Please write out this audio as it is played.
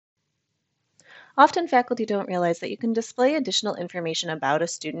Often faculty don't realize that you can display additional information about a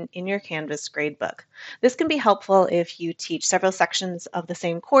student in your Canvas gradebook. This can be helpful if you teach several sections of the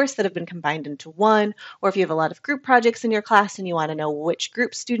same course that have been combined into one, or if you have a lot of group projects in your class and you want to know which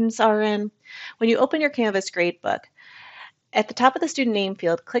group students are in. When you open your Canvas gradebook, at the top of the student name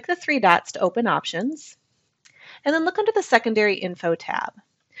field, click the three dots to open options, and then look under the secondary info tab.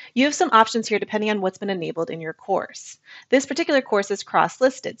 You have some options here depending on what's been enabled in your course. This particular course is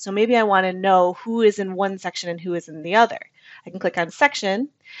cross-listed, so maybe I want to know who is in one section and who is in the other. I can click on section,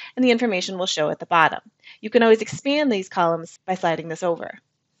 and the information will show at the bottom. You can always expand these columns by sliding this over.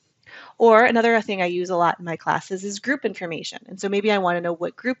 Or another thing I use a lot in my classes is group information, and so maybe I want to know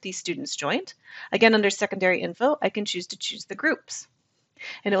what group these students joined. Again, under secondary info, I can choose to choose the groups,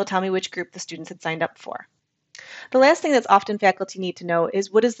 and it will tell me which group the students had signed up for. The last thing that's often faculty need to know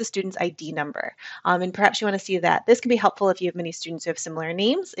is what is the student's ID number? And perhaps you want to see that. This can be helpful if you have many students who have similar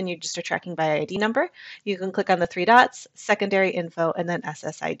names and you just are tracking by ID number. You can click on the three dots, secondary info, and then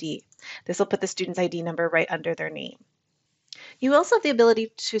SSID. This will put the student's ID number right under their name. You also have the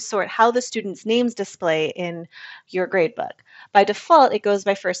ability to sort how the students' names display in your gradebook. By default, it goes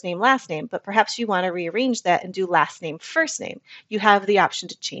by first name, last name, but perhaps you want to rearrange that and do last name, first name. You have the option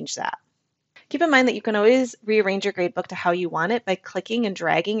to change that. Keep in mind that you can always rearrange your gradebook to how you want it by clicking and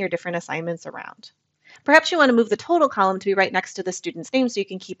dragging your different assignments around. Perhaps you want to move the total column to be right next to the student's name so you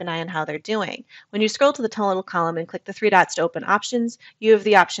can keep an eye on how they're doing. When you scroll to the total column and click the three dots to open options, you have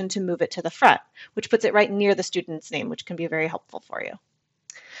the option to move it to the front, which puts it right near the student's name, which can be very helpful for you.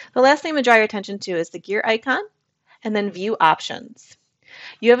 The last thing to draw your attention to is the gear icon and then view options.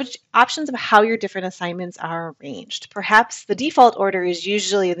 You have options of how your different assignments are arranged. Perhaps the default order is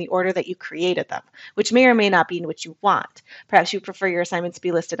usually in the order that you created them, which may or may not be what you want. Perhaps you prefer your assignments to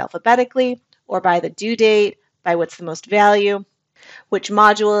be listed alphabetically, or by the due date, by what's the most value, which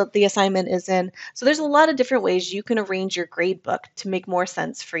module the assignment is in. So there's a lot of different ways you can arrange your gradebook to make more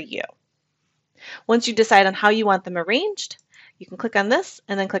sense for you. Once you decide on how you want them arranged, you can click on this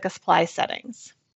and then click Apply Settings.